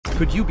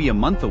Could you be a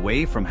month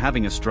away from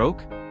having a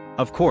stroke?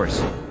 Of course,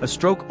 a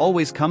stroke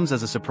always comes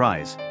as a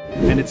surprise,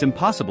 and it's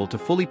impossible to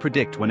fully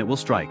predict when it will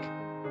strike.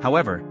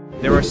 However,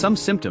 there are some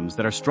symptoms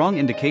that are strong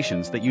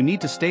indications that you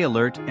need to stay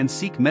alert and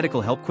seek medical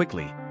help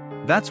quickly.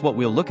 That's what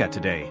we'll look at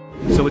today,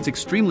 so it's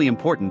extremely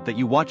important that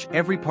you watch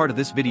every part of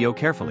this video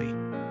carefully.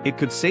 It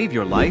could save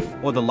your life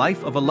or the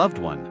life of a loved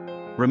one.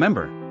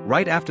 Remember,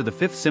 right after the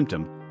fifth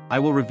symptom, I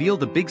will reveal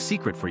the big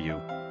secret for you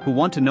who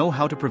want to know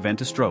how to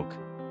prevent a stroke.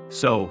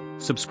 So,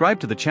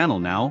 subscribe to the channel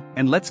now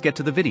and let's get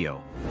to the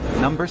video.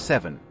 Number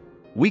 7.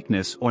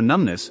 Weakness or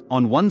numbness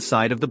on one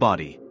side of the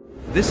body.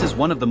 This is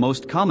one of the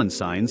most common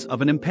signs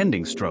of an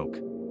impending stroke.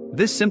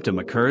 This symptom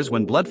occurs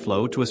when blood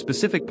flow to a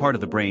specific part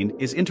of the brain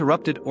is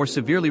interrupted or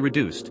severely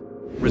reduced,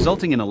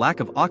 resulting in a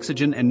lack of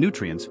oxygen and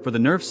nutrients for the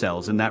nerve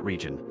cells in that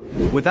region.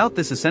 Without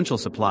this essential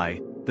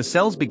supply, the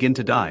cells begin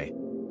to die,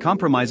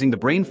 compromising the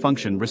brain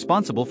function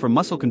responsible for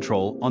muscle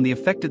control on the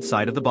affected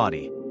side of the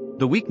body.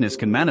 The weakness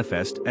can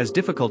manifest as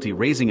difficulty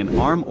raising an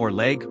arm or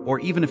leg,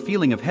 or even a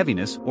feeling of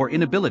heaviness or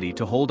inability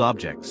to hold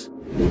objects.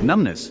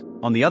 Numbness,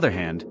 on the other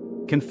hand,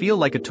 can feel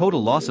like a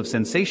total loss of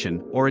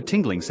sensation or a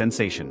tingling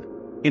sensation.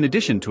 In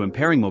addition to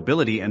impairing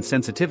mobility and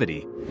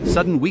sensitivity,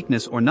 sudden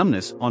weakness or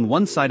numbness on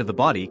one side of the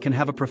body can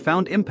have a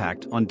profound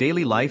impact on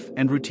daily life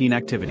and routine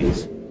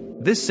activities.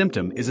 This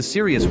symptom is a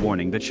serious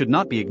warning that should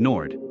not be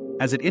ignored,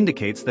 as it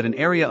indicates that an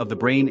area of the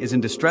brain is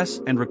in distress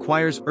and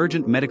requires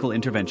urgent medical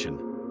intervention.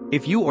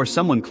 If you or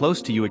someone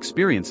close to you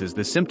experiences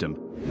this symptom,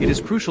 it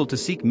is crucial to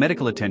seek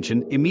medical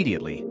attention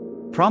immediately.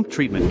 Prompt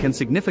treatment can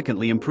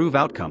significantly improve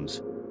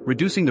outcomes,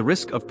 reducing the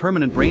risk of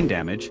permanent brain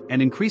damage and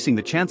increasing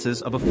the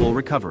chances of a full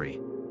recovery.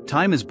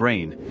 Time is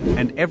brain,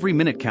 and every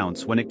minute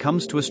counts when it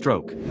comes to a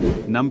stroke.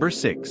 Number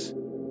 6.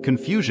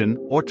 Confusion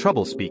or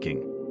trouble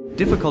speaking.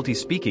 Difficulty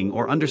speaking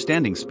or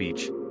understanding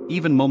speech,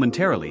 even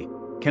momentarily,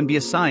 can be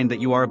a sign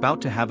that you are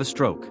about to have a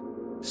stroke.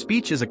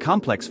 Speech is a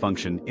complex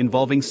function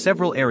involving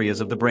several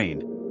areas of the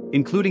brain,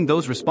 including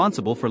those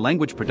responsible for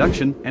language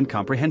production and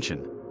comprehension.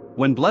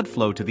 When blood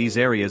flow to these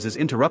areas is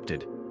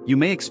interrupted, you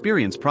may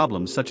experience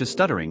problems such as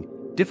stuttering,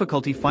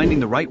 difficulty finding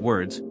the right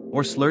words,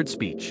 or slurred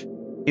speech.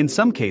 In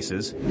some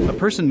cases, a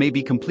person may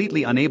be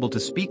completely unable to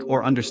speak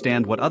or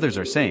understand what others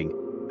are saying,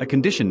 a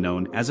condition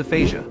known as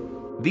aphasia.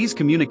 These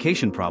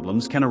communication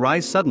problems can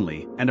arise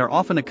suddenly and are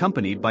often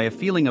accompanied by a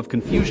feeling of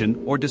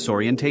confusion or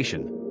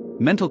disorientation.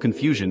 Mental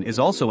confusion is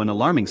also an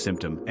alarming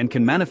symptom and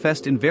can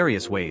manifest in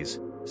various ways,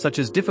 such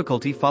as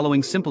difficulty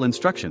following simple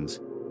instructions,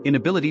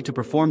 inability to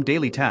perform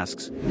daily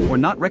tasks, or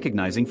not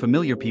recognizing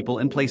familiar people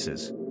and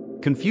places.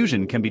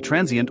 Confusion can be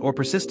transient or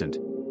persistent,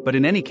 but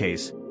in any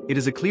case, it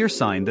is a clear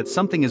sign that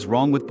something is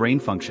wrong with brain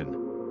function.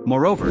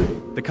 Moreover,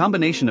 the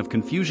combination of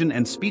confusion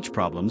and speech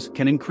problems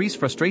can increase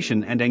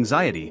frustration and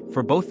anxiety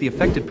for both the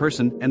affected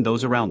person and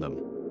those around them.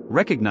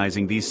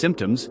 Recognizing these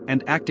symptoms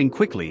and acting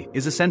quickly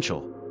is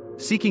essential.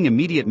 Seeking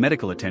immediate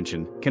medical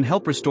attention can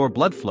help restore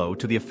blood flow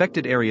to the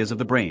affected areas of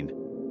the brain,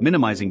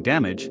 minimizing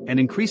damage and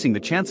increasing the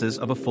chances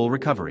of a full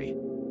recovery.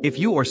 If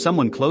you or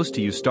someone close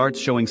to you starts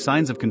showing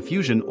signs of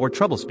confusion or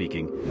trouble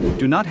speaking,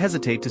 do not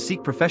hesitate to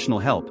seek professional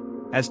help,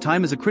 as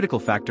time is a critical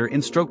factor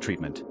in stroke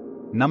treatment.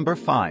 Number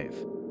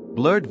 5.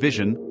 Blurred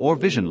vision or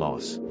vision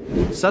loss.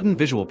 Sudden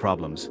visual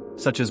problems,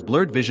 such as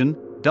blurred vision,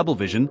 double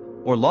vision,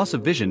 or loss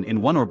of vision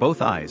in one or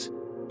both eyes,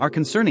 are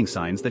concerning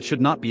signs that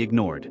should not be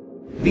ignored.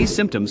 These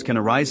symptoms can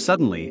arise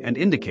suddenly and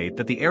indicate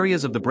that the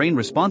areas of the brain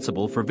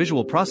responsible for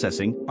visual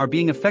processing are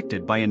being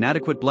affected by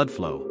inadequate blood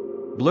flow.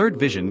 Blurred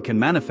vision can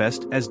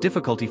manifest as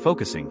difficulty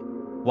focusing,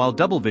 while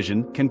double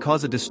vision can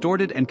cause a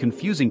distorted and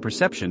confusing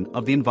perception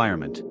of the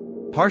environment.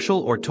 Partial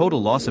or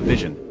total loss of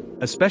vision,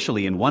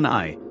 especially in one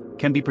eye,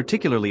 can be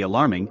particularly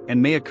alarming and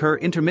may occur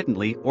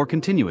intermittently or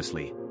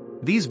continuously.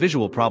 These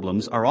visual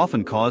problems are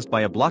often caused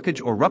by a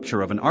blockage or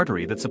rupture of an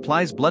artery that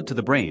supplies blood to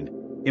the brain,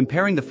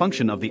 impairing the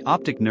function of the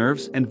optic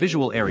nerves and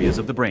visual areas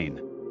of the brain.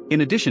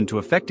 In addition to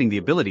affecting the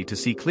ability to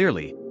see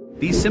clearly,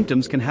 these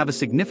symptoms can have a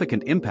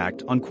significant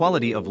impact on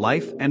quality of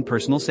life and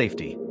personal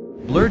safety.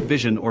 Blurred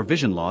vision or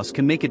vision loss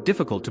can make it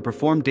difficult to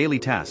perform daily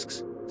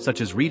tasks,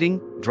 such as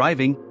reading,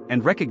 driving,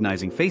 and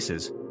recognizing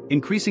faces,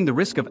 increasing the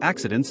risk of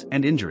accidents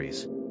and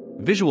injuries.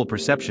 Visual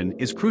perception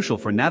is crucial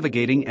for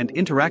navigating and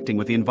interacting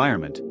with the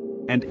environment,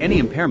 and any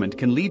impairment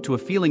can lead to a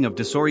feeling of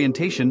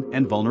disorientation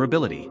and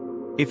vulnerability.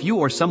 If you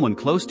or someone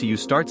close to you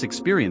starts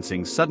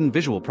experiencing sudden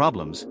visual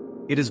problems,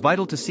 it is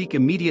vital to seek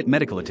immediate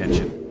medical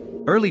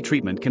attention. Early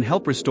treatment can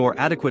help restore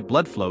adequate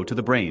blood flow to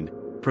the brain,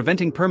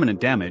 preventing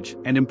permanent damage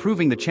and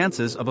improving the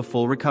chances of a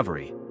full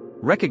recovery.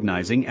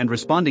 Recognizing and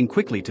responding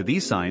quickly to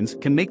these signs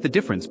can make the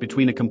difference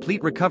between a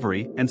complete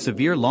recovery and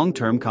severe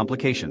long-term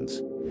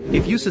complications.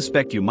 If you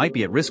suspect you might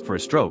be at risk for a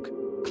stroke,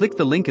 click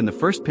the link in the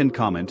first pinned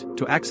comment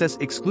to access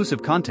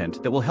exclusive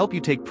content that will help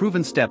you take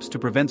proven steps to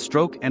prevent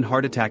stroke and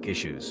heart attack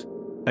issues.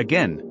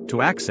 Again,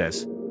 to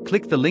access,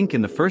 click the link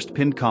in the first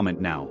pinned comment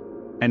now.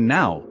 And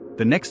now,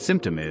 the next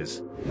symptom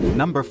is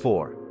Number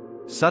 4.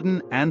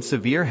 Sudden and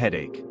severe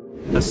headache.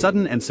 A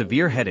sudden and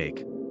severe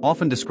headache,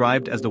 often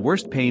described as the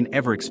worst pain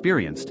ever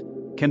experienced,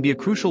 can be a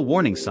crucial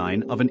warning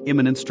sign of an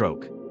imminent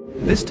stroke.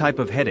 This type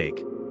of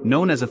headache,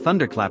 known as a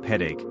thunderclap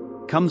headache,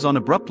 comes on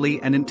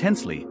abruptly and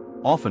intensely,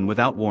 often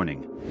without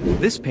warning.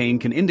 This pain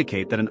can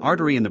indicate that an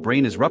artery in the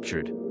brain is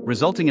ruptured,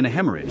 resulting in a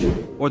hemorrhage,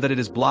 or that it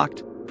is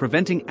blocked,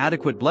 preventing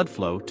adequate blood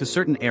flow to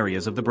certain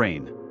areas of the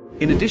brain.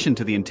 In addition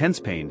to the intense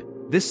pain,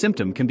 this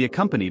symptom can be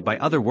accompanied by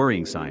other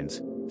worrying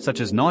signs, such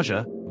as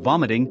nausea,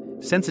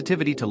 vomiting,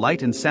 sensitivity to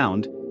light and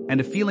sound,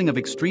 and a feeling of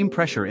extreme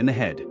pressure in the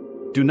head.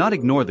 Do not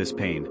ignore this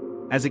pain,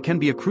 as it can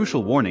be a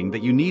crucial warning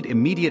that you need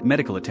immediate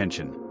medical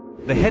attention.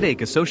 The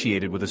headache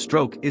associated with a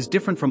stroke is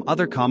different from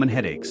other common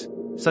headaches,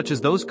 such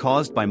as those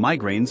caused by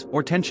migraines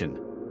or tension.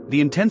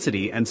 The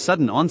intensity and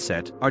sudden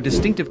onset are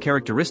distinctive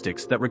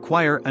characteristics that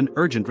require an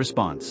urgent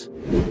response.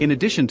 In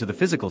addition to the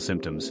physical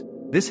symptoms,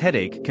 this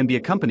headache can be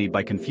accompanied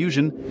by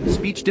confusion,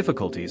 speech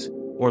difficulties,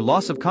 or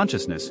loss of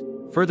consciousness,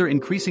 further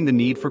increasing the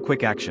need for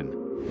quick action.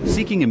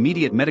 Seeking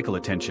immediate medical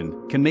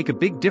attention can make a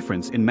big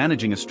difference in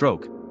managing a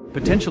stroke,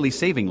 potentially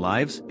saving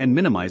lives and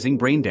minimizing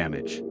brain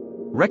damage.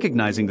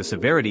 Recognizing the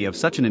severity of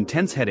such an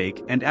intense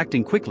headache and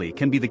acting quickly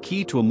can be the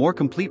key to a more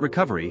complete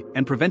recovery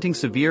and preventing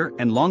severe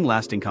and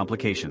long-lasting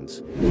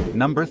complications.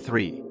 Number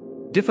 3.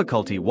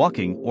 Difficulty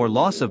walking or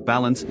loss of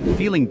balance.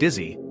 Feeling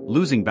dizzy,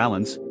 losing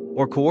balance,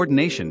 or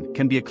coordination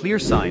can be a clear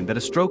sign that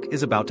a stroke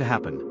is about to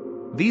happen.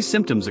 These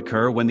symptoms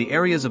occur when the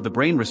areas of the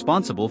brain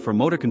responsible for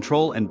motor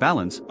control and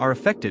balance are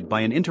affected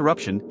by an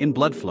interruption in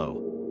blood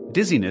flow.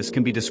 Dizziness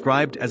can be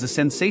described as a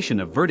sensation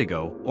of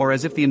vertigo or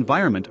as if the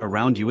environment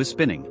around you is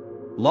spinning.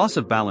 Loss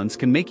of balance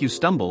can make you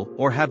stumble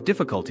or have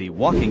difficulty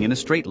walking in a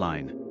straight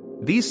line.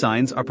 These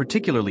signs are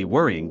particularly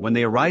worrying when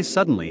they arise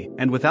suddenly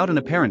and without an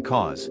apparent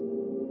cause,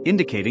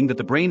 indicating that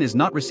the brain is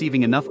not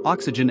receiving enough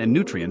oxygen and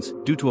nutrients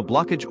due to a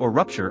blockage or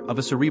rupture of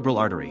a cerebral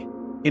artery.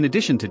 In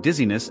addition to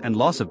dizziness and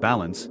loss of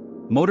balance,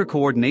 motor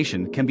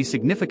coordination can be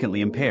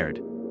significantly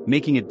impaired,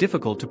 making it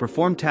difficult to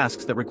perform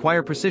tasks that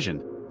require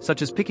precision,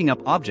 such as picking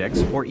up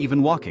objects or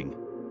even walking.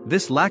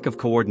 This lack of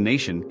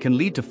coordination can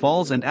lead to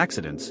falls and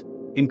accidents,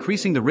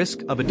 increasing the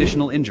risk of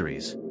additional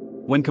injuries.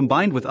 When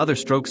combined with other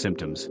stroke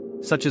symptoms,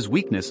 such as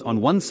weakness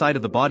on one side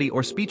of the body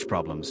or speech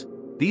problems,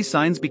 these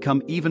signs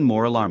become even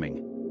more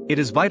alarming. It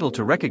is vital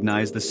to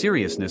recognize the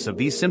seriousness of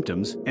these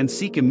symptoms and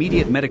seek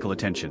immediate medical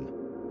attention.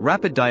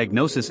 Rapid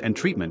diagnosis and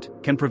treatment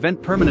can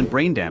prevent permanent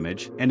brain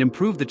damage and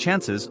improve the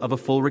chances of a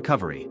full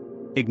recovery.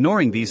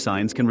 Ignoring these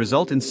signs can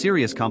result in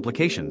serious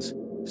complications,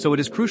 so it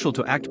is crucial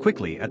to act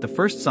quickly at the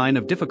first sign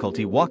of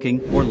difficulty walking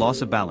or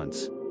loss of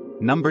balance.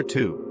 Number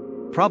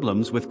 2.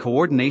 Problems with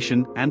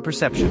coordination and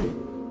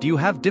perception. Do you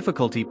have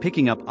difficulty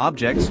picking up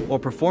objects or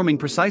performing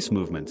precise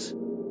movements?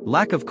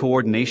 Lack of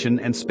coordination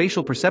and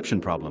spatial perception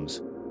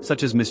problems,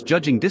 such as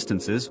misjudging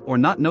distances or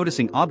not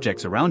noticing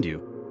objects around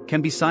you,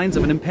 can be signs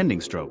of an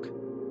impending stroke.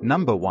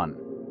 Number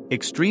 1.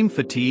 Extreme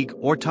fatigue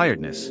or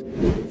tiredness.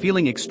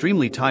 Feeling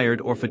extremely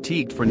tired or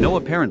fatigued for no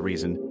apparent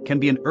reason can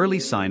be an early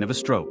sign of a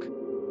stroke.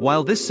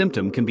 While this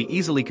symptom can be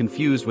easily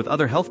confused with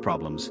other health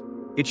problems,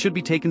 it should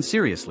be taken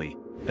seriously,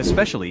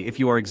 especially if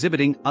you are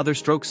exhibiting other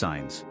stroke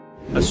signs.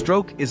 A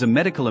stroke is a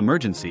medical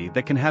emergency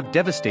that can have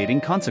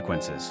devastating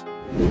consequences.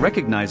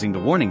 Recognizing the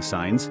warning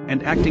signs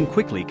and acting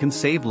quickly can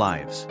save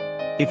lives.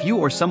 If you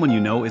or someone you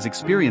know is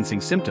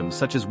experiencing symptoms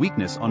such as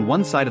weakness on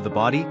one side of the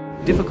body,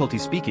 difficulty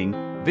speaking,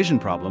 vision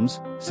problems,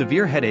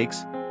 severe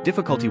headaches,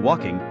 difficulty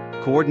walking,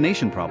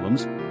 coordination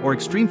problems, or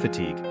extreme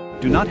fatigue,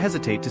 do not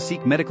hesitate to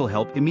seek medical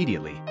help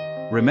immediately.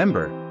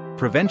 Remember,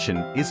 prevention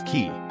is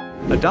key.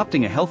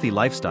 Adopting a healthy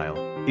lifestyle,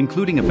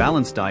 including a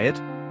balanced diet,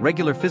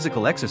 regular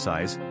physical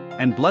exercise,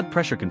 and blood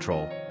pressure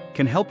control,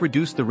 can help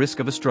reduce the risk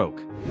of a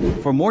stroke.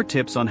 For more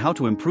tips on how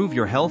to improve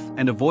your health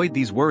and avoid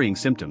these worrying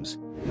symptoms,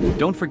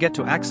 don't forget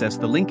to access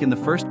the link in the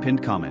first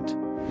pinned comment.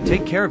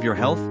 Take care of your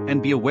health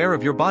and be aware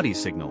of your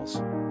body's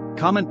signals.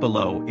 Comment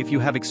below if you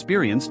have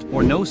experienced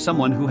or know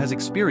someone who has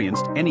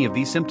experienced any of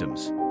these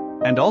symptoms.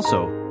 And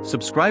also,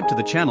 subscribe to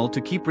the channel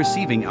to keep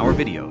receiving our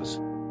videos.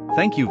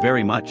 Thank you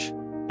very much,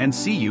 and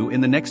see you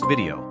in the next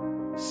video.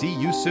 See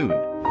you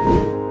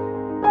soon.